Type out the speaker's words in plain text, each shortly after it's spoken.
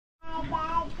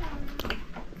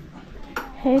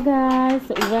Hey guys,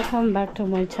 welcome back to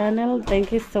my channel.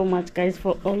 Thank you so much guys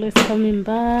for always coming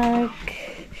back.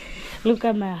 Look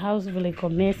at my house vile iko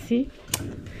messy.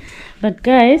 But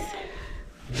guys,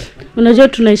 unajua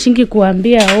tunaishingi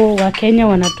kuambia wa Kenya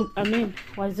wanatupa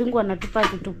wazungu wanatupa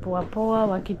vitu poa,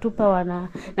 wakitupa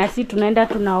na sisi tunaenda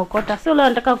tunaokota. Sio leo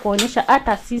nataka kuonyesha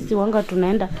hata sisi wanga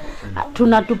tunaenda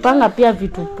tunatupanga pia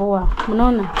vitu poa.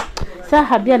 Unaona? Sasa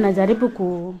Habia anajaribu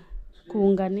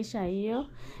kuunganisha hiyo.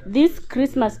 This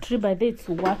Christmas tree by the it's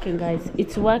working guys.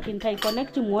 It's working. Tai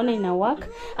connect muone ina work.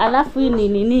 Alafu hii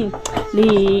ni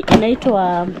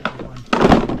inaitwa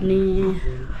ni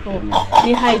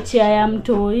height ya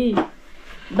mtoi.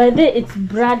 By the it's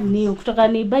brand new. Kutoka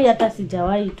ni buy hata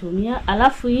sijawahi tumia.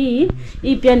 Alafu hii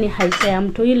pia ni height ya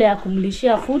mtoi ile ya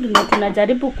kumlishia food na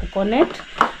tunajaribu kuconnect.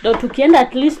 Ndio tukienda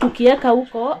at least tukiweka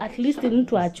huko at least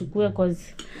mtu achukue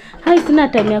cause sina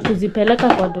time ya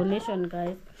kuzipeleka kwa donation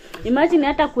guys. Imagine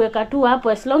hata kuweka tu hapo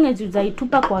as long as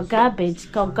uzaitupa kwa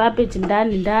garbage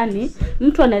ndani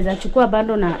mtu anaweza chukua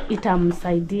bando na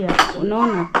itamsaidia.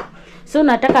 Unaona? So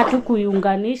nataka tu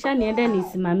kuiunganisha niende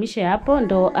nisimamishe hapo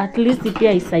ndo at least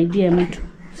pia isaidie mtu.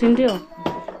 Si ndio?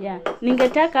 Yeah.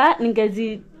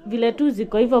 Ningezi vile tu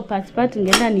ziko hivyo part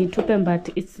ningeenda niitupe but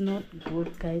it's not good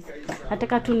guys.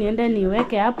 Nataka tu niende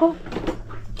niweke hapo.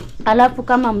 Alafu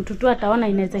kama mtu tu ataona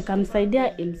inaweza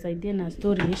ikamsaidia imsaidie na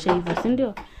story ishe hivyo, si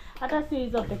ndio? Hata si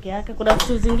hizo peke yake, kuna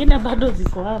vitu zingine bado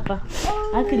ziko hapa.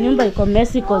 Haki nyumba iko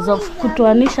messy cause of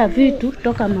kutoanisha vitu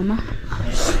kutoka mama.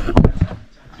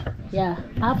 Yeah,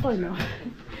 hapo ino.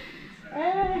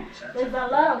 There's a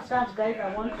lot of stuff guys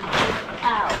I want to take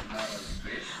out.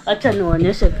 Acha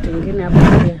nionyeshe vitu vingine hapo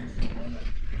pia.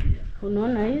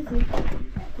 Unaona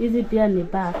hizi pia ni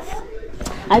bags.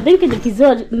 I think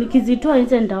nikizitoa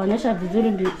hizo nitaonyesha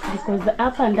vizuri because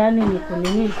hapa ndani ni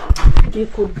kunini ni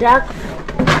kudak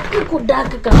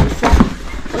kabisa.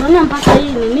 Unaona mpaka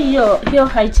hii nini hiyo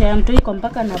height ya mtu iko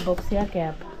mpaka na box yake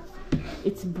hapa.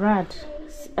 It's brand.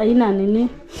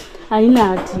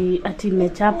 Haina ati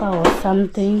imechapa or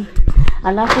something.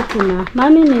 Alafu kuna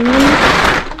mami ni nini?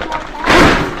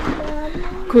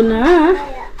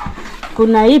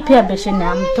 Kuna hii pia besheni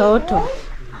ya mtoto.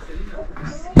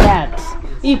 That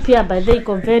hii pia by the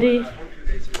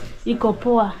iko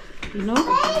poa, you know?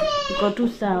 Iko tu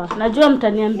sawa. Najua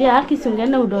mtaniambia haki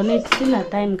singeenda udonate. Sina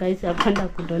time guys ya kwenda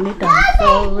kudonate. I'm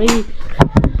sorry.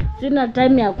 Sina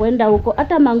time ya kwenda huko.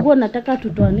 Hata manguo nataka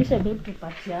tutoanishe babe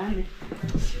tupatiane.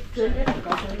 Tuende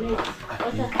tukadonate.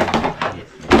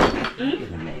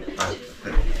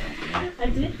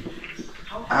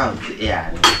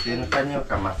 Yeah, nifanye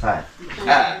kama saa.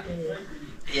 Yeah.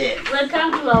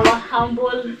 Welcome to our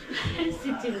humble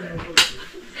sitting room.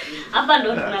 Hapa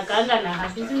ndo tunakaanga na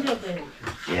happy ndio kweli.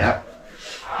 Yeah.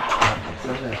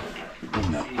 Sasa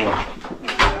inakuwa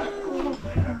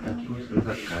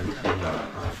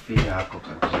pia hapo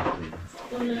kabisa.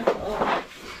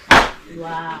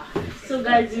 Wow. So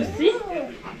guys, you see?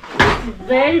 It's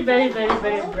very brand.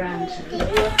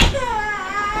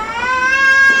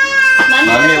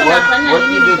 Mommy, what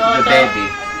you do to the baby?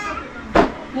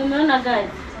 Mumeona guys,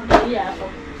 ndio hapo.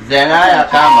 Zenaya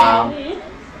kama.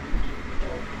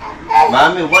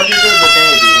 Mommy, what you do to the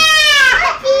baby?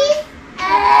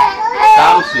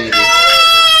 Come sweetie.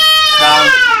 Come.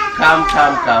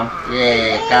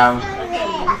 Yeah, come.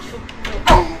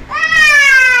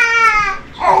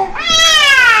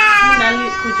 Nani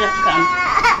kuja come.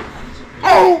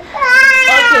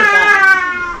 Okay,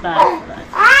 bye.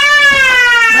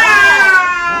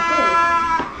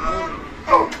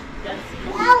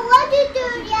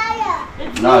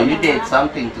 No, you did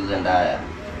something to Zendaya.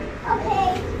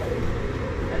 Okay.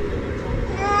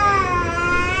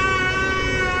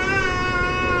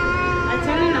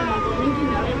 Achana na mambo mingi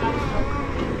na wewe basi.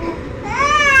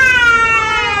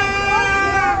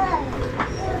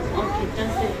 Okay,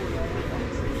 that's it.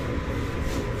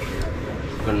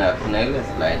 Kuna ile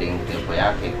sliding table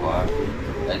yake iko wapi?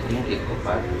 I think iko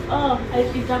pale. Oh,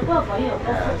 itakuwa kwa hiyo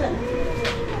box.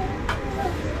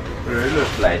 Ile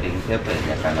sliding table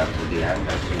inakana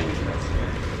kulianga chini.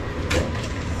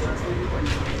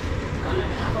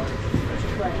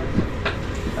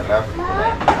 Alafu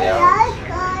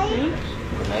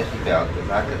kuna hizi belt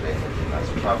zake zenye zina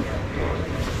strap.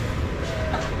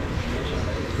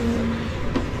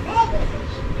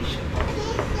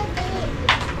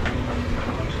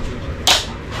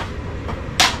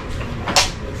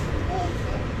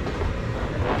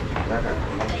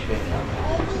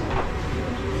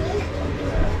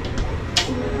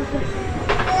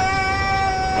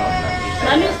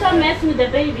 Mommy, stop messing with the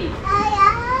baby.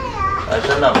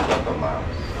 Achana mtoto mama.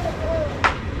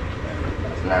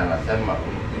 Na anasema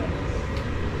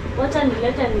Wacha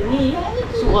nilete nini?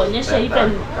 Suonyesha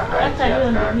ipen. Hata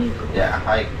hiyo nini? Yeah,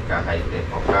 hai poka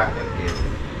hivi.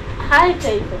 Hai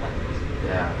taifa.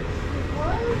 Yeah.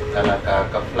 Kana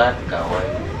ka flat ka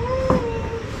wai.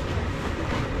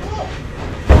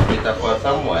 Itakuwa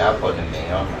somewhere hapo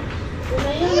nimeona.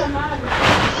 Unaiona mahali?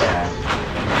 Yeah.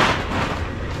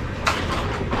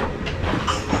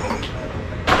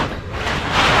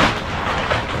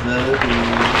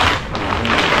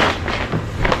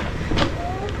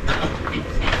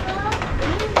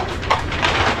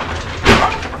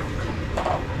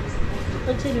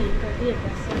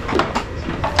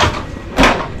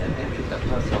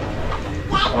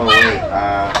 Oh wait,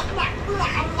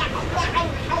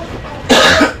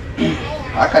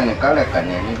 aka nikale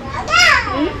kanini?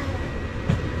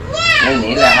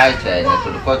 Nini ile haicha yenye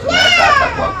tulikuwa tunaweka hata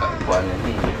kwa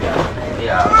nini ya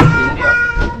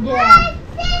ndio. Yeah.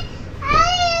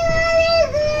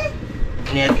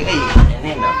 Ni akili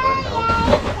nini na kwenda huko.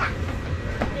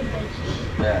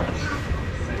 Yeah.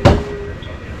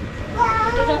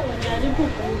 Nataka kujaribu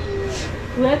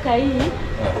kuweka hii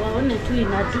waone tu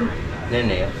inatu.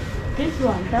 Nini hiyo? This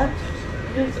one, that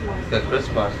Christmas. The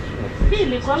Christmas. Hii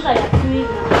ni kwanga ya twiga.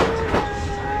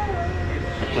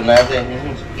 Tunaweza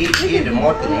hii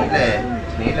remote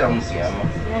ni ile mpya ama?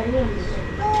 Ya hiyo ndio.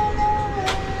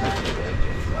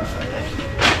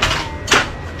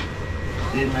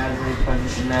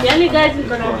 Yaani guys,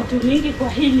 niko na vitu mingi kwa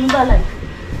hii nyumba like.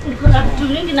 Niko na vitu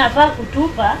mingi nafaa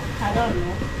kutupa. I don't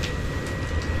know.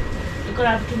 Niko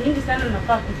na vitu mingi sana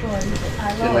nafaa kutoa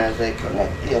nje. Tunaweza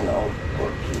connect hiyo na kwa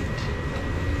kit.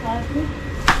 Wapi?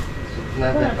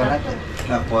 Tunaweza connect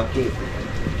na kwa kit.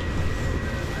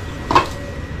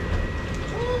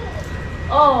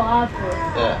 Oh,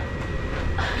 hapo. Yeah.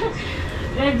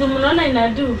 Guys, mnaona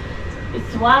inadu.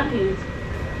 It's working.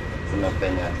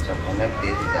 Tunapenya cha connect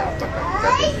hizi hapa katika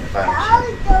the function.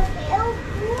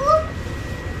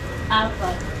 Hapa.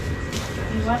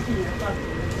 Ni wapi inafaa?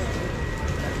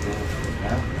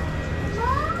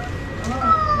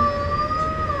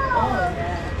 Oh,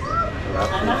 yeah.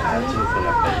 Alafu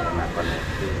tunapenya na connect.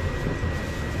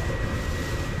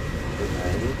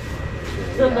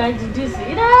 So guys, did you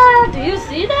see that? Do you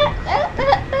see that?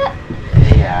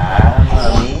 Yeah,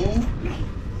 mommy.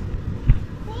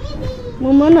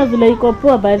 Mumeona vile iko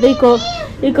poa, by the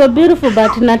iko beautiful,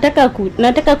 but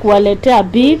nataka kuwaletea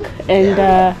big and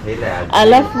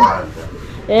alafu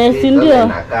si ndio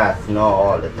inakaa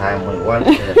snow all the time we want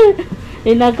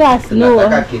inakaa snow.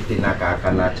 Tunataka kitu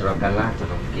inakaa natural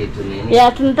kitu nini?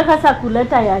 Yeah, tunataka sasa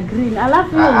kuleta ya green.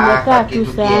 Alafu hiyo imekaa tu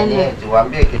sana.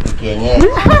 Tuambie kitu kienyeji.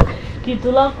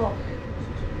 Kitu loko.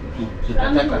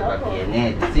 Tunataka kwa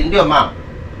kienyeji. Si ndio mama?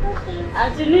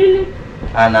 Ati nini?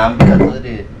 Anaambia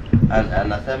zote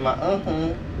anasema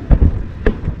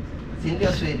si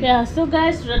ndio sweetie? Yeah, so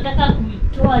guys, tunataka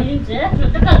kuitoa nje.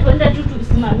 Tunataka tuende tu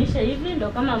tusimamishe hivi ndio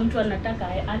kama mtu anataka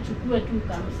achukue tu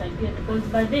kamsaidie because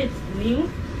by this new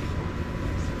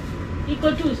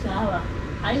iko tu sawa.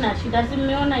 Haina shida,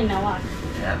 simeona inawaka.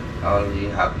 Yeah, all you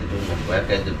have to do is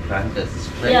work at the plant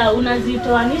straight. Yeah,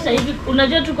 unazitoanisha hivi.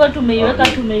 Unajua tuko tumeiweka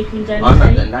tumeikunjanisha hivi.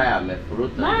 hivi. Ona naye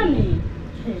amefuruta. Mami.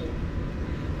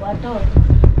 Watoto.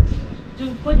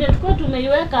 Tulikuwa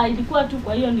tumeiweka ilikuwa tu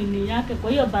kwa hiyo nini yake,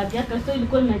 kwa hiyo bag yake, so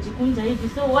ilikuwa imejikunja hivi.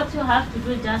 So what you have to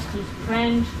do just to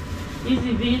spread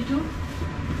hizi vitu.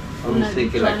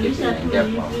 Unazitoanisha tu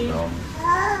hivi.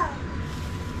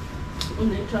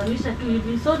 Unatoanisha tu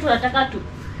hivi. So tunataka tu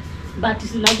but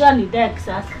sinajua ni deck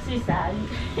sasa, si sahi.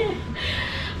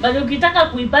 But ukitaka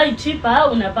kuibai cheaper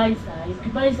unabai sahi.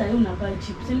 Ukibai sahi unabai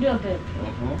cheap, si ndio pepe?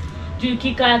 Juu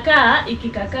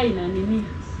ikikakaa ina nini?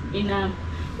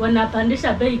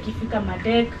 Wanapandisha bei ikifika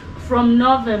madek from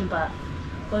November.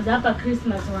 Because hapa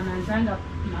Christmas wanaanzanga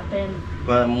mapema.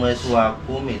 Kwa mwezi wa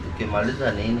 10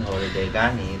 tukimaliza nini holiday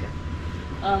gani ile?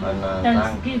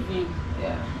 Thanksgiving.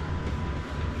 Yeah.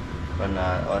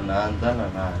 Wanaanzana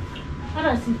na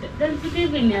Hata si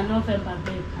Thanksgiving ya November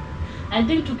babe. I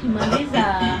think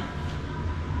tukimaliza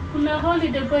kuna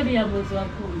holiday kweli ya mwezi wa 10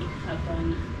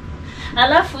 hapana.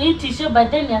 Alafu hii tisho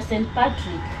baadaye ya St.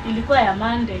 Patrick ilikuwa ya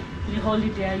Monday, ni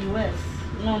holiday ya US.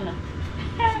 Unaona?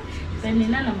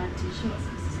 Penina na matisho.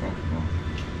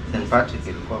 St. Patrick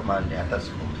ilikuwa Monday hata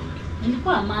sikumbuki.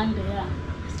 Ilikuwa Monday ya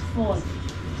 4th.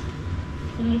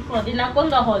 Ilikuwa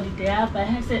inakonga holiday hapa.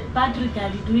 St. Patrick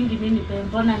alidoingi mimi pe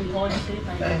mbona ni holiday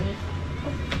by the way.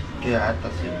 Kia hata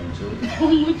si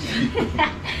mzuri.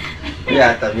 Kia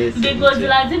hata mimi. Because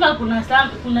lazima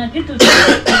kuna kitu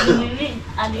nini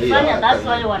alifanya, that's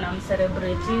why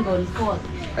wanamcelebrating on 4th.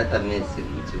 Hata mimi si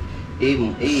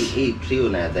mzuri. Hii tree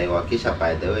unaweza iwakisha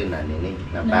by the way na nini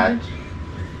na battery.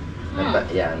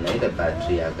 Yeah, the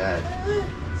battery ya gari.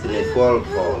 It's 12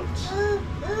 volts.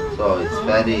 So it's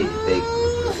very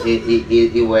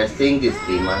it wasting the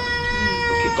steamer.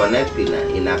 Ukiconnect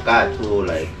inakaa tu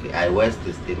like I waste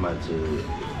the steamer to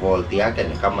volt yake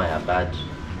ni kama ya battery.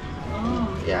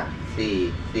 Yeah,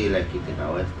 see like it in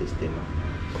a waste the steamer.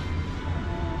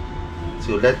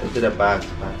 So let into the bags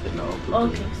part now.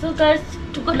 Okay, so guys,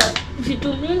 tuko na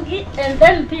vitu mingi and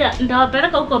then pia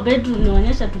ndawapeleka huko bedroom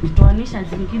nionyesha tukitoanisha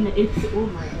zingine. It's oh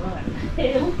my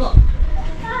god. Huko.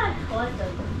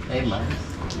 Hey man.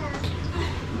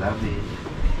 Love it.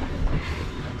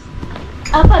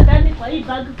 Hapa ndani kwa hii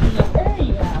bag kuna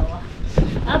yawa.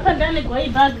 Hapa ndani kwa hii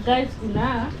bag guys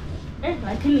kuna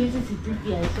lakini hizi situpi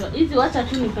hizo. Hizi wacha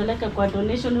tu nipeleke kwa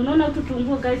donation. Unaona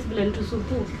tutunguo guys vile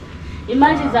nitusupu.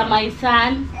 Imagine za my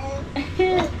son.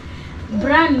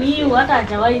 Brand new hata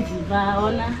hajawahi zivaa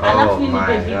ona. Alafu ni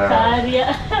baby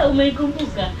carrier.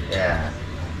 Umeikumbuka? Yeah.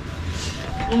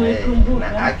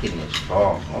 Umeikumbuka? Na akini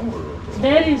strong.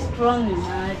 Very strong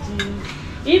imagine.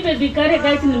 Hii baby carrier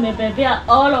guys nimebebea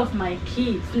all of my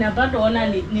kids. Na bado ona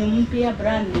ni mpya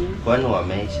brand new. Kwani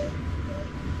wameisha?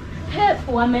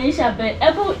 Wameisha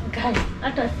hebu guys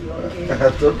hata siongee.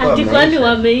 Ati kwani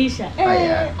wameisha?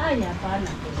 Hapana.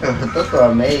 Watoto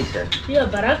wameisha. Hiyo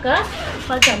baraka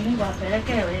pata Mungu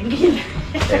apeleke wengine.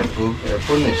 Hebu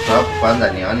ni stop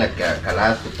kwanza nione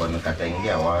kalasi pone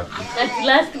kataingia wapi. At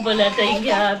last pone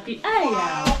ataingia wapi?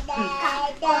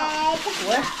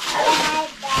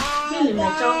 Mimi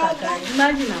nimechoka guys.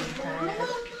 Imagine I'm tired.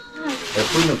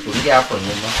 Hebu nifungie hapo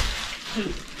nyuma.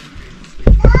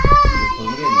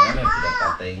 Nifungie nione kile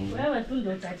kataingia. Wewe tu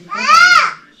ndio utajitoka.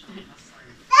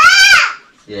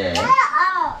 Yeah.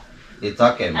 It's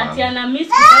okay, mom. Ati ana miss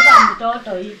kubeba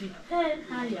mtoto hivi.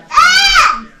 Haya.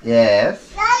 Yes.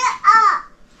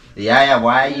 Yeah,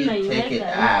 why you take it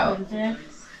out?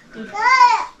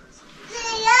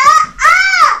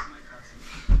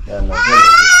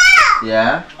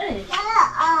 Yeah.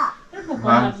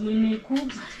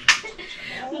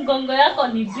 Mgongo yako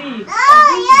ni big.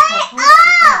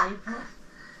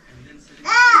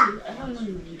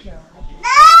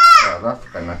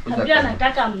 Kabla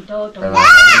anataka mtoto.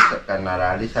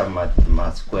 Kanalalisha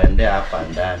maskwende hapa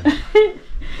ndani.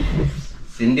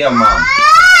 Si ndio mom?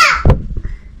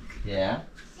 Yeah.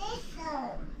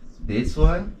 This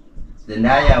one? Then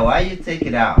why you take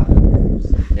it out?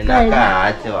 Ninakaa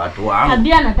ache watu wangu.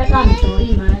 Kabla anataka mtoto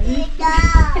maji.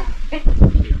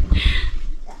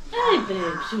 Babe,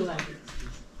 sure.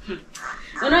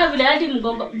 Unaona vile hadi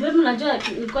mgongo. Babe unajua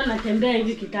nilikuwa natembea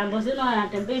hivi kitambo. Sasa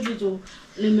natembea hivi tu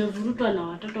nimevurutwa na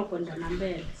watoto kwenda na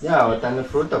mbele. Yeah,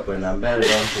 watanifuruta kwenda mbele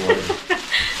don't worry.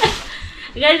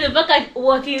 Guys, mpaka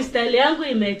walking style yangu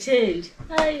imechange.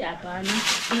 Hapana.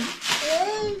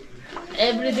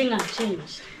 Everything has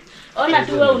changed. Ona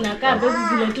tu wewe unakaa baby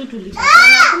vile tu tulipatana.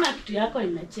 Hakuna kitu yako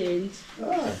imechange.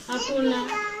 Hakuna.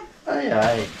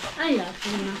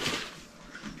 Hakuna.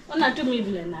 Ona tu mimi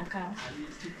vile nakaa.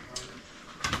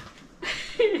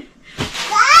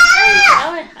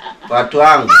 Watu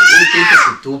wangu, hii kitu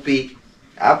situpi.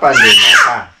 Hapa ndio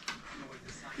nakaa.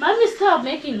 Mommy, stop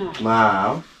making noise.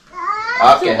 Mom.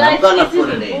 Okay, so I'm gonna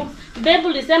put it in. Babe,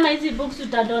 ulisema hizi books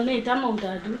utadonate ama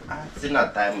utadu? Sina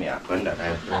time ya kwenda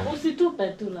library. Usitupe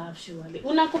tu love surely.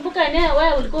 Unakumbuka eneo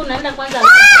wewe ulikuwa unaenda kwanza.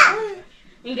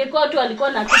 Ingekuwa tu alikuwa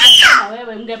anatupa kama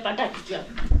wewe ungepata kitu.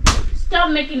 Stop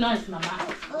making noise, mama.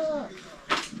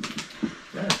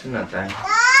 Sina time.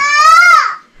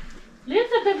 Leave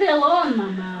the baby alone,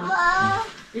 mama.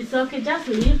 It's okay, just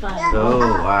leave her. Oh,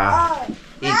 wow.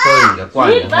 Hii ingekuwa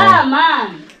ni. Leave her,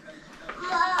 man.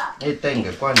 Hii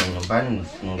ingekuwa ni nyumbani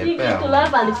ningepea. Hii kitu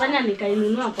lava alifanya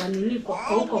nikainunua kwa nini kwa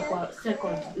huko kwa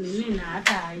second nini na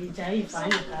hata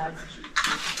haijaifanya kazi.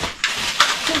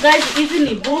 So guys, hizi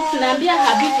ni books. Naambia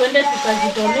Habi tuende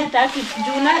tukazidonate haki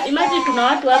juna. Imagine tuna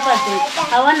watu hapa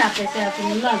hawana pesa ya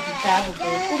kununua vitabu.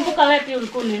 Kumbuka wewe pia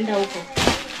ulikuwa unaenda huko.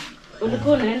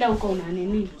 Ulikuwa unaenda huko una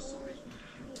nini?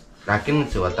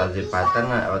 Lakini si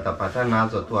watapatana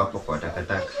nazo tu hapo kwa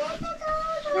takataka.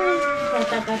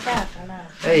 Takataka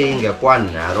la. Ingekuwa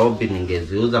ni Nairobi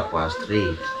ningeziuza kwa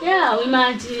street. Yeah,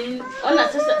 imagine. Ona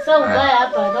sasa ubaya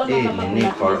hapa naona kama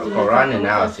ni Korani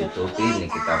nao situpi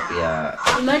nikitapia.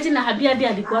 Imagine Habi hadi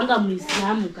alikuanga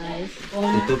Muislamu guys.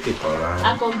 Situpi Korani.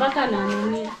 Ako mpaka na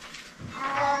nini?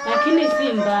 Lakini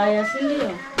si mbaya, si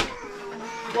ndio?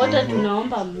 Wote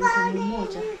tunaomba Mungu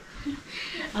mmoja.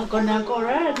 Ako na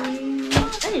Korani.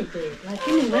 Babe,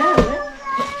 lakini wewe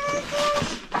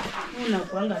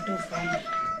unakuanga tu fanya.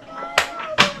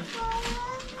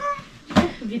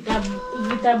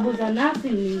 Vitabu za nasi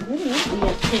ni ngumu.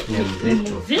 Ni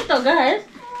mzito guys.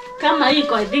 Kama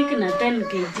hiko I think na 10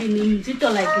 kg ni mzito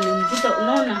like ni mzito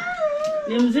unaona?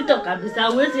 Ni mzito kabisa.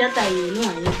 Huwezi hata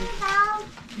inua hivi.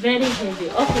 Very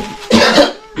heavy. Okay.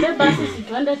 Basi si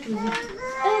tuende tu.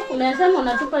 Unasema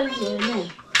unatupa hizo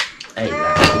yenyewe.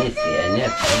 Lakini si yenyewe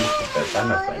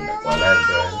sana kwenda kwa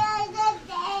labda.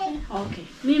 Okay.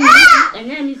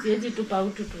 Mimi siwezi tupa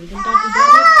utu tu.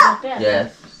 Nitadonate. Yes.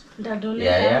 Nitadonate.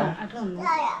 Yeah. I don't know.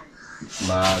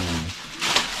 Mami.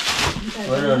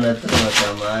 Wewe unataka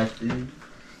samaki.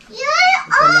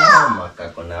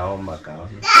 Kuna homa.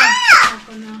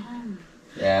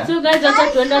 Yeah. So guys, acha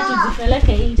tuenda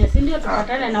tujipeleke nje. Si ndio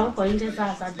tupatane na huko nje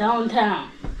sasa downtown.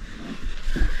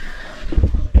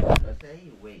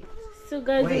 So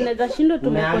guys, unaweza shindo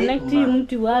tumeconnect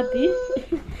mti wapi?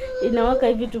 Inawaka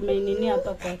hivi tumeinini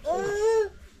hapa kwa kitu.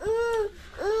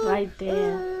 Right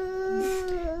there.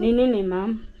 Nini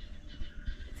mom?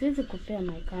 Siwezi kupea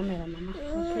my camera mama.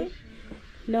 Okay?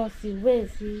 No,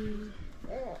 siwezi.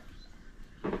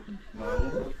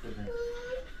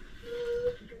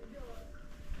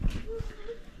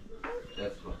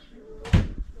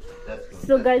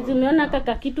 So guys, umeona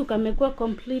kaka kitu kamekuwa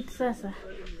complete sasa.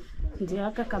 Ndio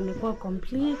haka kamekuwa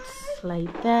complete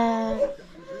like that.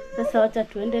 Sasa wacha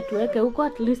tuende tuweke huko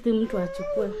at least mtu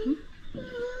achukue.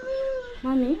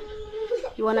 Mami,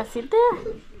 you wanna sit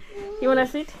there? You wanna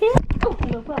sit here?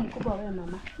 Umekuwa mkubwa wewe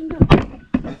mama. Ndio.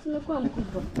 Umekuwa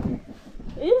mkubwa.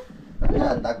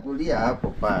 Atakulia hapo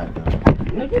pale.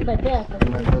 Nikibatea hapa.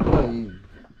 Unatoka hivi.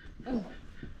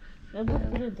 Hebu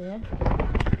kurudi.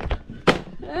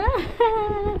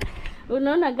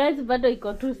 Unaona guys bado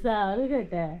iko tu sawa. Look at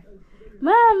that.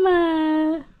 Mama.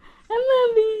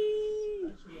 Mami.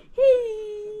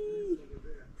 Hey.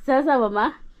 Sasa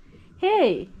mama.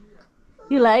 Hey.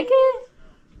 You like it?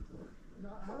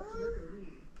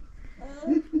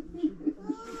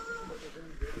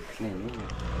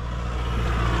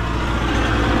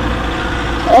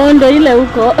 Ndo ile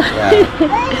huko.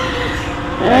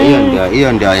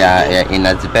 Hiyo ndio ya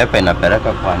inazipepa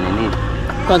inapeleka kwa nini?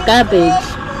 Kwa cabbage.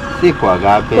 Si kwa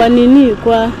cabbage. Kwa nini?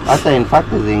 Kwa hata in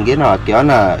fact zingine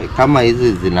wakiona kama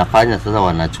hizi zinafanya sasa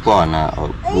wanachukua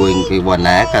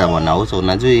wanaweka wanauza,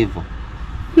 unajua hivyo.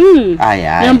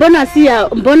 Na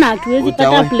mbona hatuwezi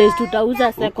pata place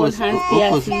tutauza second hand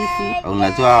pia sisi.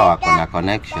 Unajua wako na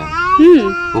connection.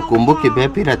 Ukumbuki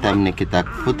baby ile time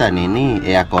nikitafuta nini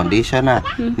air conditioner,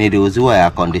 niliuziwa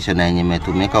air conditioner yenye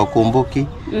imetumika, ukumbuki?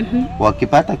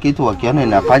 Wakipata kitu wakiona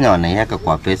inafanya wanaiweka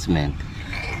kwa basement.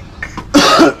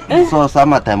 So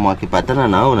time wakipatana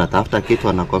na wao unatafuta kitu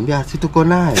anakuambia si tuko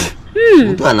nayo.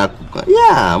 Mtu anakuka.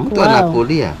 Mtu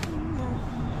anakulia.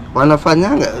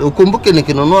 Wanafanyanga, ukumbuke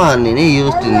nikinunua nini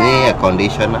used ni air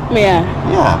conditioner.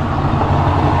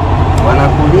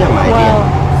 Wanakulia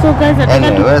maidia. So guys,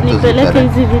 nataka nipeleke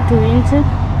hizi vitu nje.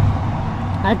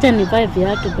 Acha nivae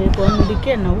viatu bebo,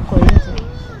 nimulikie na huko nje.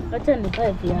 Acha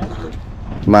nivae viatu.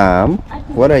 Mom,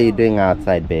 what are you doing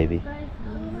outside, baby?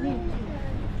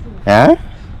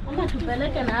 Mama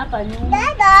tupeleke na hapa nyuma.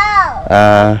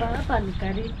 Hapa ni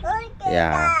karibu.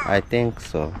 Yeah, I think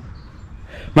so.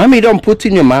 Mommy, don't put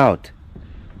in your mouth.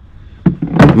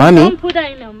 Mommy, don't put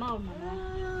that in your mouth, mama.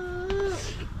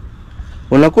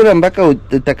 Unakula mpaka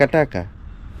utakataka.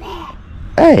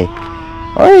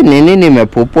 Oi, nini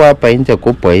nimepupua hapa nje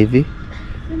kupwa hivi?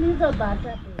 Sinizo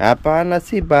bata. Hapana,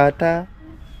 si bata.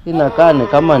 Inakaa ni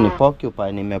kama ni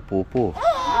porcupine nimepupu.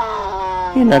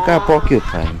 Inakaa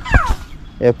porcupine.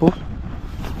 Epu?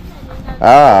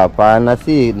 Hapana,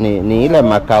 si ni ile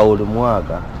makauli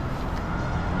mwaga.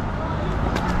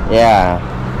 Yeah.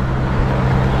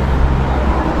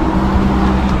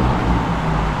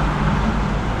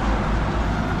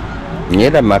 Ni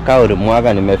ile makauli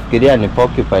mwaga, nimefikiria ni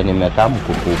porcupine nimekaa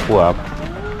mkukukua hapo.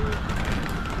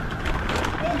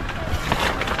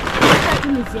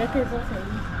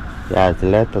 Ya,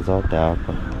 zileta zote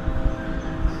hapa.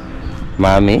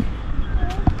 Mami.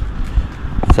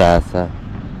 Sasa.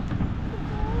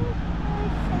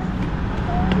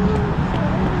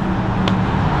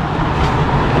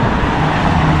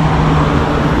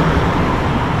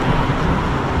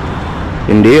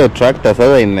 Ndiyo tractor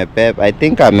sasa imebeba. I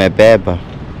think amebeba.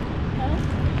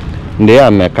 Ndiyo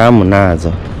amekaa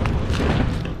mnazo.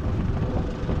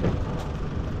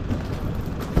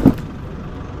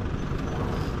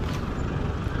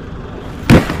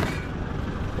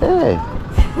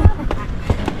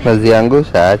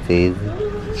 Naziangusha ache hizi.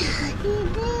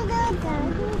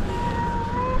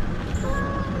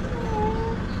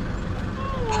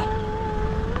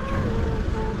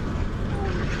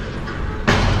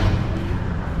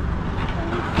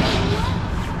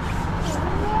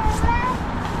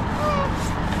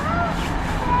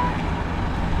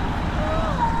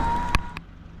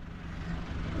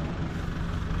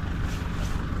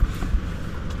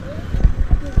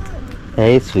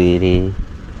 Hey sweetie.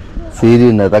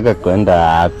 Siri nataka kwenda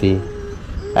wapi?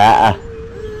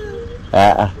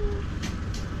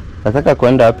 Nataka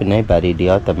kwenda wapi na hii baridi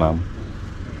yote mama?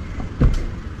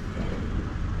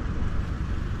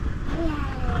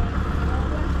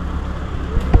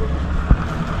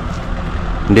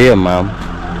 Ndiyo mama.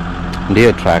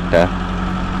 Ndiyo tractor.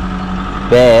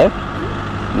 Babe.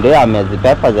 Ndiyo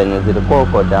amezipepa zenye zilikuwa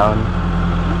huko down.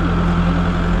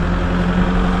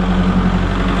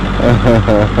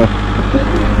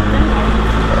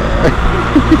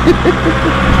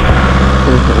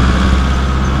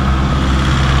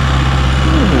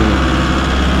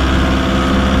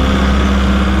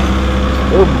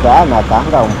 Bana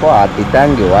kanga mpoa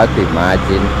atitangi watu,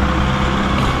 imagine.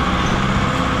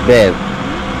 Babe,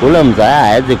 ule mzaya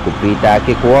haezi kupita,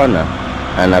 akikuona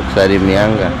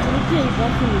anakusalimianga.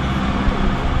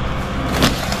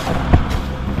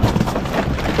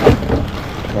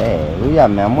 Huyu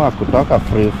ameamua kutoka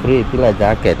free bila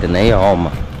jacket na hiyo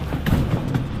homa.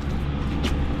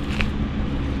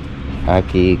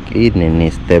 Hii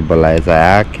ni stabilizer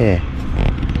yake.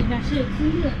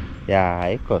 Ya,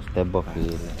 haiko stable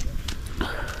vile.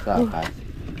 Sawa kazi.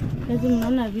 Kazi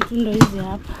mnaona vitu ndo hizi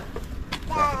hapa.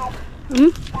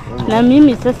 Na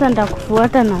mimi sasa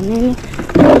ndakufuata na nini?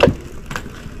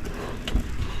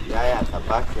 Yaya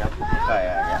atabaki hapo kukaa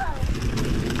yaya.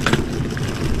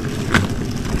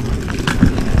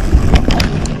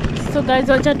 So guys,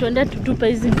 wacha tuende tutupe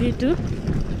hizi vitu.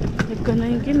 Niko na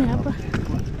ingine hapa.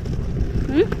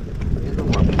 Yeah.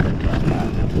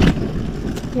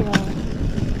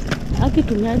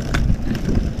 Akitumia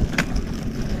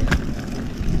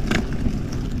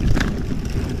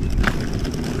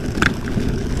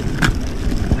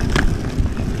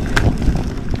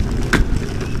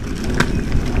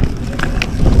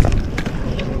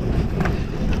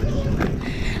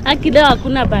Akida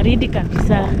hakuna baridi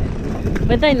kabisa.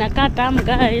 Weather inakaa tamu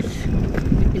guys.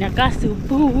 Inakaa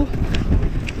supu.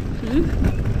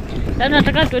 Sasa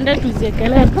nataka tuende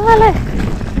tuziekelee pale.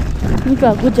 Mtu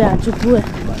akuja achukue.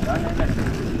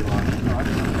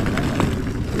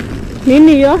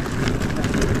 Nini hiyo?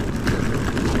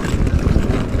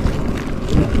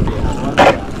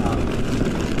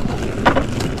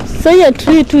 So hiyo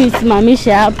tree tu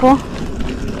isimamishe hapo.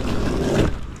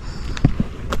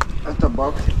 Hata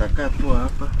box itakaa tu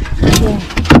hapa. Yeah.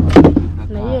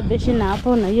 Na hiyo beshi na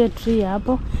hapo na hiyo tree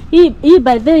hapo. Hii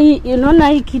by the way, unaona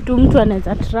hii kitu mtu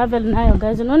anaweza travel nayo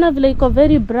guys. Unaona vile iko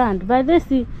very brand. By the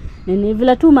way, nini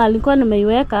vile tu mahali nilikuwa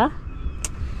nimeiweka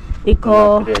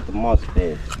iko create more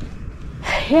space.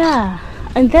 Yeah,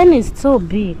 and then it's so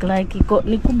big, like iko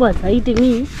ni kubwa zaidi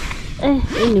hii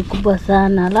ni kubwa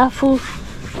sana. Alafu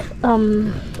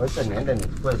wacha niende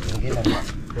nichukue zingine na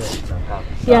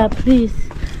yeah please.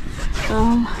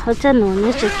 Acha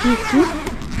nionyeshe kitu.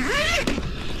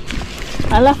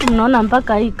 Alafu mnaona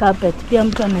mpaka hii carpet pia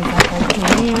mtu anaweza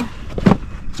kaitumia.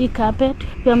 Hii carpet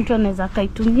pia mtu anaweza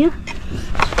kaitumia.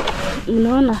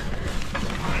 Unaona?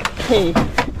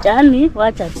 Yani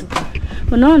wacha tu.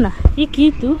 Unaona? Hii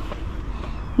kitu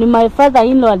ni my father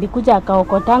in law alikuja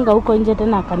akaokotanga huko nje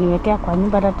tena akaniwekea kwa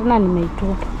nyumba na tena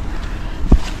nimeitupa.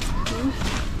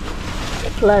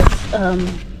 Plus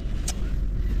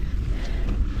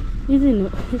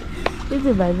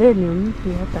hizi by the way ni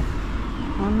mpya hata.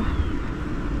 Unaona?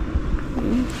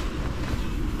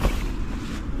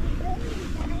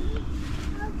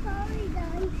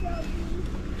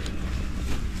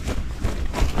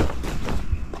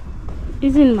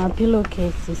 Hizi ni pillow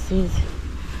cases hizi.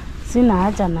 Sina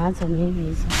haja nazo mimi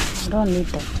hizo. Don't need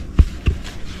them.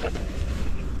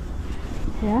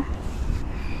 Yeah.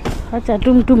 Acha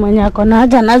tu mtu mwenye ako na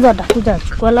haja nazo atakuja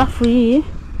achukua. Alafu hii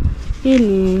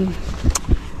ni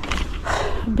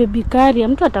baby carrier,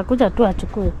 mtu atakuja tu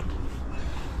achukue tu.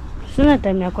 Sina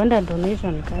time ya kwenda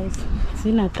donation guys.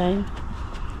 Sina time.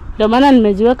 Ndio maana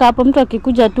nimejiweka hapo, mtu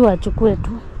akikuja tu achukue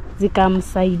tu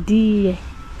zikamsaidie.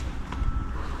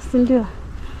 Si ndio?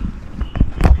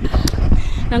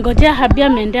 Nangojea Habia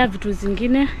ameendea vitu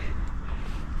zingine.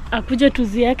 Akuje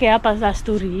tuziweke hapa za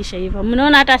story isha hivyo.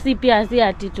 Mnaona hata si pia si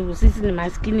ati tu sisi ni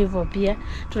maskini hivyo pia.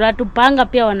 Tunatupanga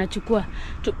pia wanachukua.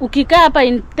 Ukikaa hapa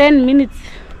in 10 minutes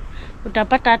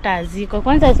utapata hata aziko.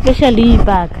 Kwanza especially hii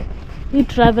bag. Hii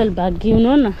travel bag,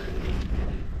 unaona?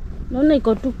 Unaona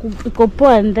iko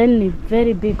poa and then ni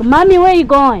very big. Mommy, where you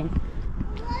going?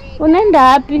 Unaenda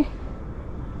wapi?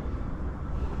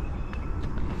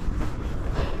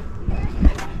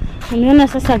 Unaona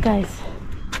sasa guys.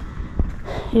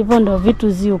 Hivyo ndo vitu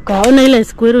ziuka. Ona ile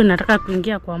squirrel inataka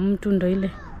kuingia kwa mtu, ndo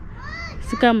ile.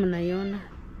 Si kama mnaiona.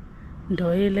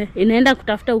 Ndo ile. Inaenda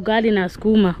kutafuta ugali na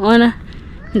sukuma. Ona.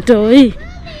 Ndo hii.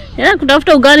 Ya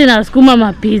kutafuta ugali na sukuma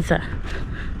mapizza.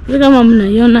 Hivi kama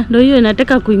mnaiona, ndio hiyo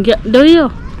inataka kuingia. Ndio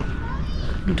hiyo.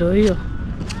 Ndio hiyo.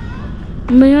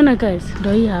 Mmeiona guys?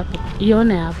 Ndio hii hapo.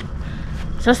 Ione hapo.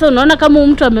 Sasa unaona kama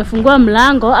mtu amefungua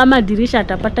mlango ama dirisha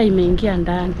atapata imeingia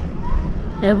ndani.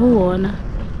 Hebu uona.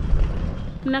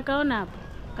 Mnakaona hapo?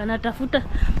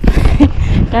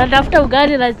 Kanatafuta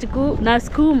ugali na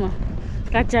sukuma.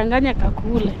 Kachanganya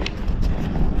kakule.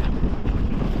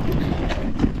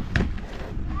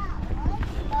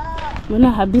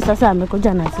 Mbona Habi sasa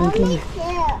amekuja na zingine.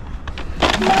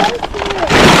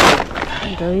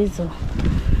 Ndio hizo.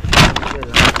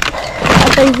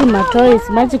 Hata hizi matoys,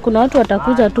 maji kuna watu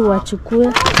watakuja tu wachukue.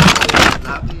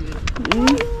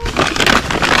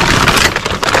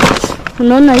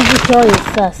 Unaona hizi toys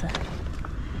sasa.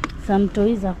 Some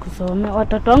toys za kusomea.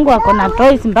 Watoto wangu wako na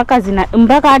toys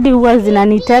mpaka hadi huwa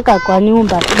zinaniteka kwa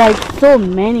nyumba. Like so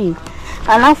many.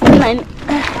 Alafu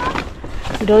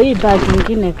ndio hii bag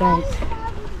nyingine guys.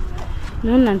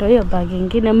 Naona ndio hiyo bag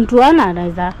nyingine mtu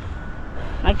anaweza.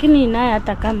 Lakini inaye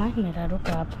hata kama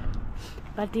imeraruka hapa.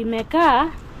 But imekaa,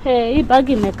 hii bag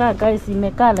imekaa guys,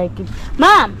 imekaa like it.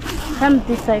 Mom, come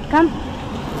this side, come.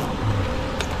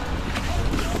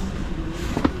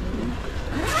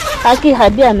 Haki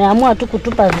Habi ameamua tu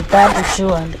kutupa vitabu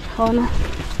shwali. Ona.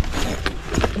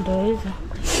 Ndio hizo.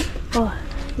 Oh,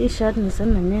 hii shirt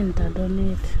nisema nini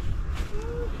nitadonate.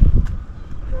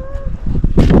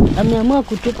 Ameamua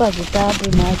kutupa vitabu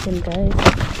imagine guys.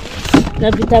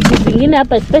 Na vitabu zingine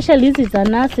hapa especially hizi za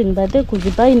nursing baadaye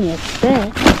kuzibai ni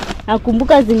expensive.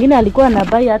 Nakumbuka zingine alikuwa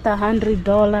anabai hata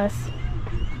 $100.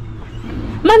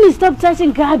 Mommy, stop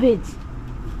touching garbage.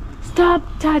 Stop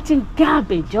touching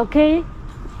garbage, okay?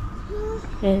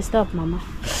 Yeah, stop mama.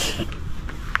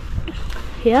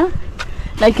 Yeah?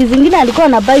 Like zingine alikuwa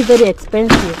anabai very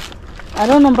expensive. I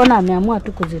don't know mbona ameamua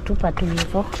tu kuzitupa tu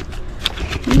hivyo.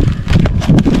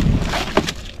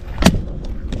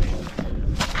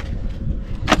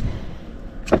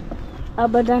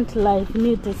 Abundant Life,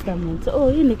 New Testament. Oh,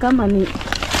 hii ni kama ni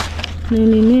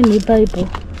Bible.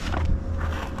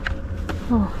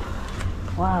 Oh,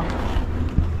 wow.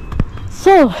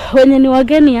 So, wenye ni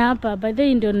wageni hapa, by the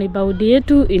way ndio neighborhood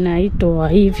yetu inaitwa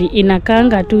hivi.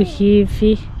 Inakanga tu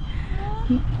hivi.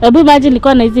 Hebu imagine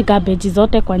nilikuwa na hizi garbage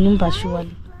zote kwa nyumba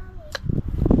shwali.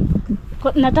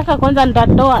 Nataka kwanza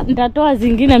nitatoa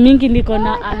zingine mingi niko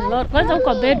na unload. Kwanza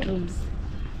uko bedrooms.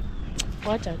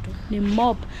 Wacha tu ni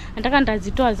mop. Nataka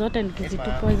nitazitoa zote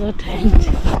nikizitupa zote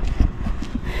nje.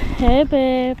 Hey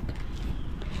babe.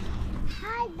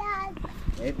 Hi dad.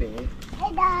 Hey babe.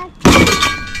 Hey dad.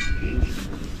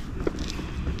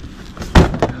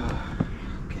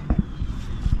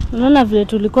 Unaona vile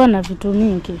tulikuwa na vitu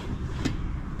mingi.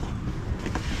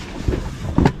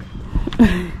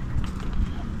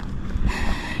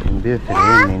 Ndio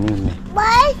fereni nini?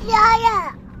 Where's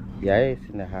Yaya? Yaya is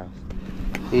in the house.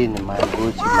 Hii ni my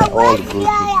Gucci, my old Gucci.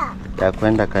 Ya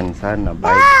kwenda kanisani na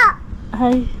bike.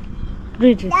 Hi.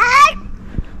 Bridget. Dad?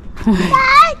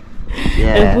 Dad?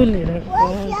 Yeah. Ebu ni Where's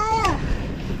Yaya?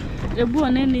 Ebu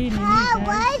oneni hii nini?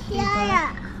 Where's Yaya?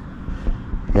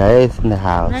 Yaya is in the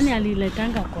house. Nani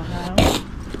aliletanga kwa hao?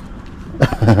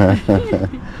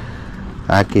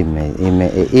 Haki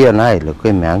hiyo nayo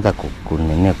ilikuwa imeanza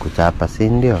kunene kuchapa, si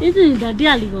ndio? Hizi ni daddy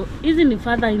aliko. Hizi ni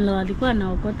father in law alikuwa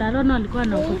anaokota. I don't know alikuwa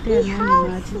anaokotea nani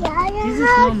maji. This is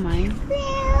not mine.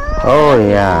 Oh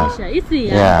yeah. Hizi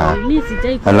Yeah. mimi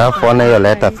sijai. Alafu ona hiyo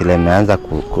leta vile imeanza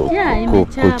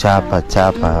kuchapa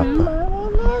hapa.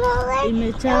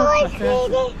 Imechapa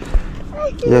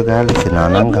sasa. Hiyo gari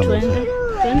sinaonanga mzee.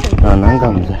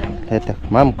 Naonanga mzee. Leta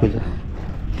mama kuja.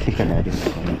 Fika na hadi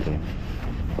mkono.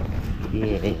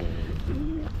 Yeah.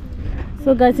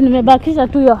 So guys, nimebakisha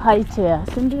tu hiyo high chair,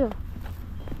 si ndio?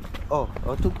 Oh,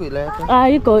 tukuileta.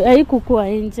 Haikukua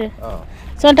nje. Oh.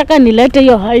 So nataka nilete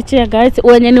hiyo high chair guys.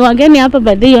 Wenye ni wageni hapa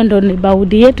baadhi hiyo ndo ni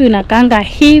baudi yetu inakanga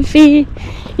hivi.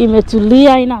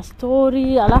 Imetulia ina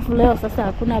story. Alafu leo sasa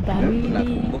hakuna baridi.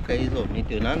 Nakumbuka hizo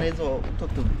miti. Unaona hizo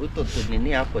uto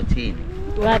nini hapo chini?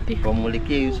 Wapi?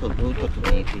 Wamulikie hizo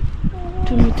uto miti.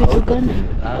 Tumiti tugani?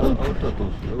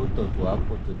 Uto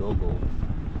hapo kidogo.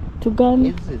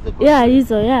 Tugani? Yeah,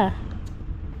 hizo yeah.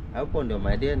 Hapo ndio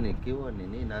madia nikiwa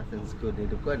nini nursing school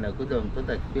nilikuwa nakuja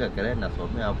mtoto akipiga kelele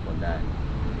nasomea hapo ndani.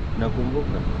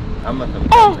 Nakumbuka ama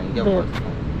sometimes naingia kwa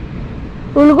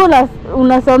ulikuwa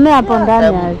unasomea hapo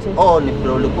ndani aje? Oh, ni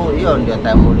pro ulikuwa hiyo ndio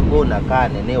time ulikuwa unakaa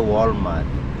nini Walmart.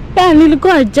 Yeah,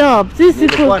 nilikuwa job. Sisi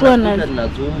kulikuwa na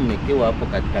zoom nikiwa hapo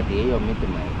katikati hiyo miti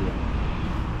madia.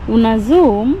 Una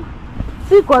zoom?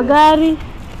 Si kwa gari.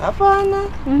 Hapana.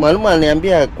 Mwalimu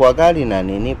aliniambia kwa gari na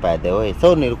nini by the way.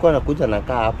 So nilikuwa nakuja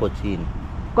nakaa hapo chini.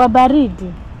 Kwa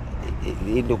baridi.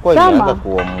 ilikuwa inaanza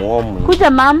kuomuomu. Kuja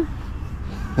mam.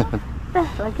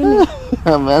 Lakini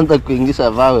ameanza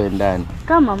kuingisha vawe ndani.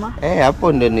 Kama mama.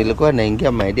 Hapo ndio nilikuwa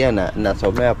naingia my dear na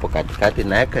nasomea hapo katikati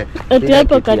na yake.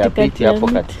 Hapo katikati hapo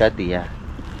katikati ya.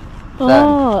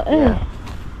 Yeah.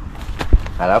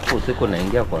 Alafu usiku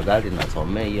naingia kwa gari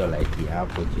nasomea hiyo light ya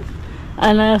hapo juu.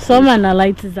 Anasoma na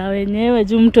light za wenyewe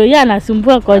juu mtu yeye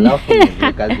anasumbua kwa nini.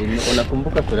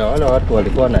 Unakumbuka kuna wale watu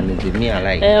walikuwa wananizimia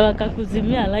light.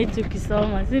 Wakakuzimia light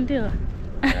ukisoma, si ndio?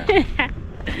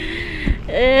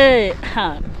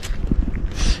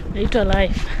 Naitwa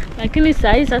life. Lakini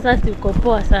sasa siko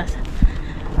poa sasa.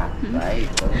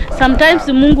 Sometimes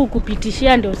Mungu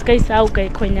kupitishia ndio usikai sahau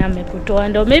kwenye amekutoa.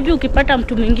 Ndio maybe ukipata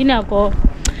mtu mwingine ako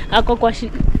kwa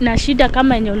na shida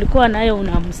kama yenye ulikuwa nayo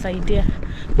unamsaidia.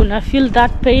 Una feel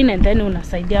that pain and then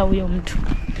unasaidia huyo mtu.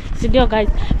 Si ndio guys?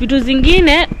 Vitu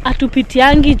zingine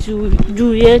atupitiangi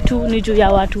juu yetu, ni juu ya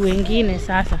watu wengine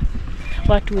sasa.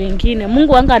 Watu wengine.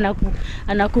 Mungu anga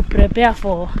anakuprepare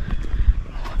for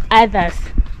others.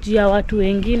 Juu ya watu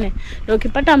wengine. Na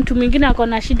ukipata mtu mwingine ako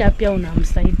na shida pia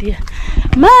unamsaidia.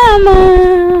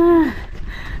 Mama.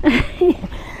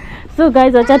 So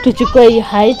guys, acha tuchukue hii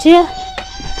high chair.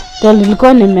 Ndio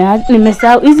nilikuwa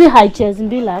nimesahau hizi high chairs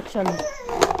mbili actually.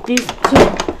 These two.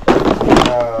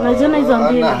 Unajua hizo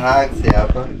mbili. Ana hacks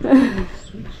hapa.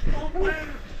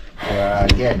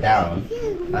 Get down.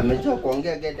 Amechoka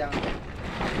kuongea get down.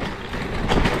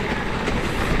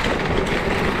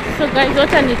 So guys,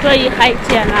 wacha nitoe hii high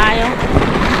chair nayo.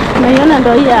 Unaiona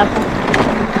ndio hii hapa.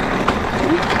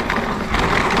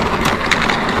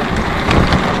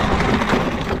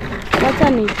 Wacha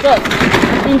nitoe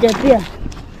nje pia.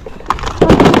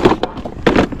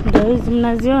 Ndio hizi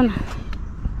mnaziona.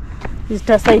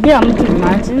 Zitasaidia mtu,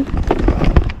 imagine.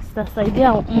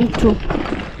 Zitasaidia mtu.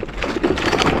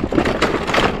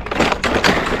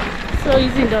 So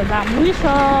hizi ndio za mwisho.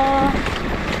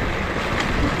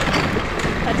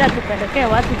 Acha tupelekee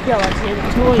watu pia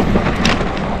waenjoy.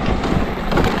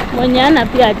 Mwenye ana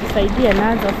pia ajisaidie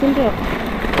nazo, si ndio?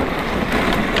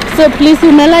 So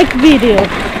please like video.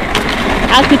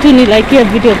 Akitu ni like your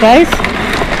video guys.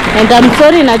 And I'm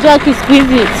sorry najua siku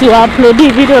hizi si upload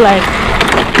video like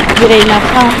vile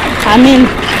inafaa. I mean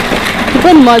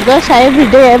people mozosha every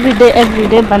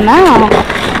day but now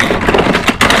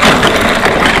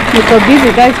niko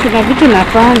busy guys, kuna vitu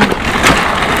nafanya.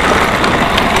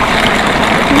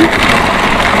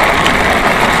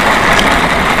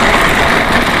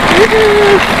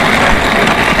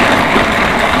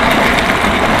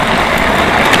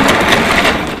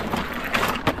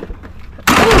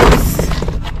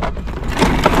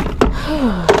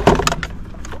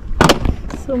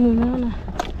 So mnaona.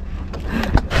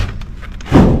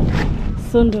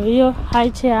 So ndio hiyo high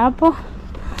chair hapo.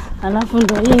 Alafu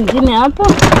ndio hii nyingine hapo.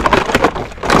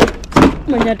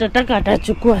 Mwenye atataka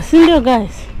atachukua, si ndio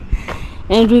guys?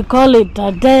 And we call it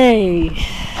a day.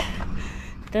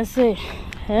 That's it.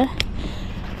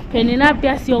 Penina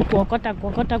pia sio kuokota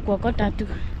tu.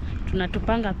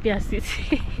 Tunatupanga pia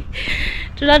sisi.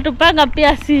 Tunatupanga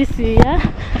pia sisi, yeah?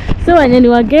 So wenye ni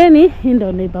wageni, hii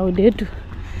ndio neighborhood yetu.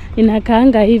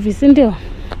 Inakaanga hivi, si ndio?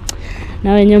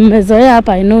 Na wenye mmezoea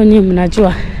hapa, I know nyinyi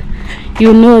mnajua.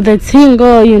 You know the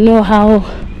single, you know how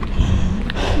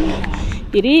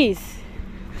it is.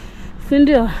 Si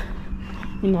ndio?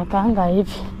 Inakaanga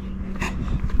hivi.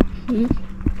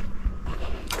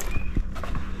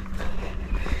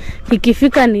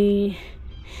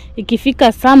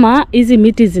 Ikifika sama hizi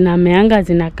miti zinameanga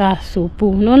zinakaa supu.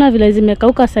 Unaona vile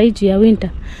zimekauka saizi ya winter.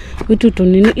 Vitu tu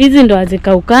nini? Hizi ndo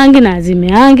hazikaukangi na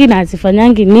hazimeangi na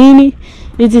hazifanyangi nini.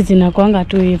 Hizi zinakuanga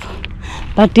tu hivyo.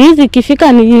 But hizi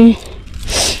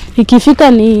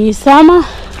ikifika ni sama,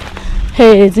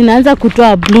 zinaanza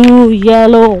kutoa blue,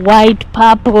 yellow, white,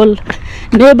 purple.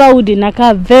 Neighborhood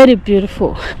inakaa very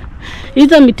beautiful.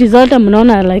 Hizo miti zote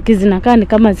mnaona like zinakaa ni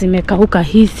kama zimekauka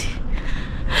hizi.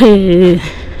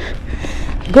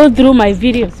 Go through my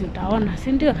videos utaona,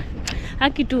 si ndio?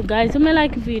 Akitu guys,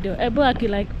 like video,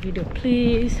 like video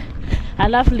please.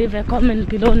 Alafu leave a comment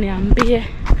below niambie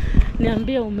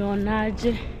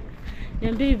umeonaje.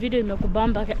 Niambie video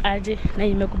imekubamba aje na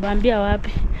imekubambia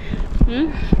wapi.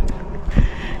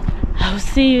 I'll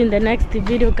see you in the next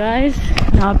video guys.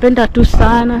 Nawapenda tu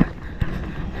sana.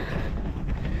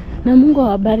 Na Mungu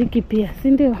awabariki pia,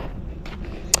 si ndio?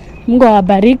 Mungu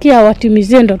awabariki,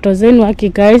 awatimizie ndoto zenu haki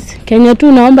guys. Kenya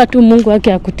tu naomba tu Mungu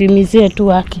wake akutimizie tu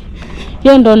haki.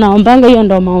 Hiyo ndo naombanga, hiyo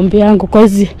ndo maombi yangu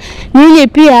cause nyinyi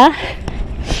pia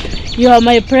you are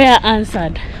my prayer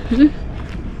answered.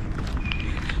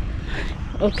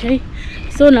 Okay?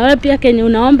 So So na wewe pia Kenya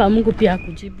unaomba Mungu pia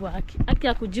akujibu haki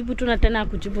akujibu tu na tena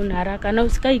akujibu na haraka. Na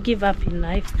usikai give up in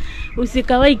life.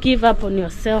 Usikawai give up on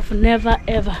yourself, never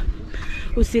ever.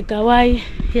 Usikawai,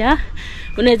 yeah.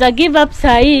 Unaweza give up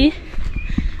saa hii.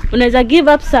 Unaweza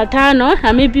give up saa 5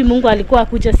 na maybe Mungu alikuwa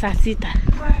akuje saa 6.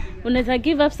 Unaweza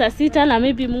give up saa 6 na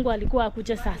maybe Mungu alikuwa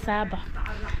akuje saa 7.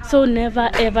 So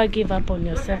never ever give up on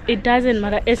yourself. It doesn't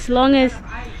matter as long as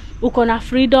uko na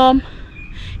freedom,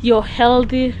 you're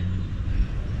healthy.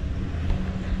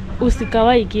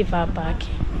 Usikawai give up haki.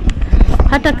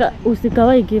 Hata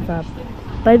usikawai give up.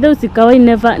 By the way, usikawai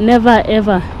never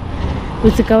ever.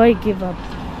 Usikawai give up.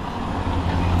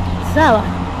 Sawa?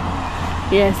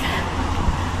 Yes.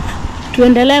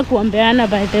 Tuendelee kuombeana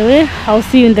by the way. I'll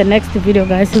see you in the next video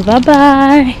guys. Bye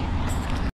bye.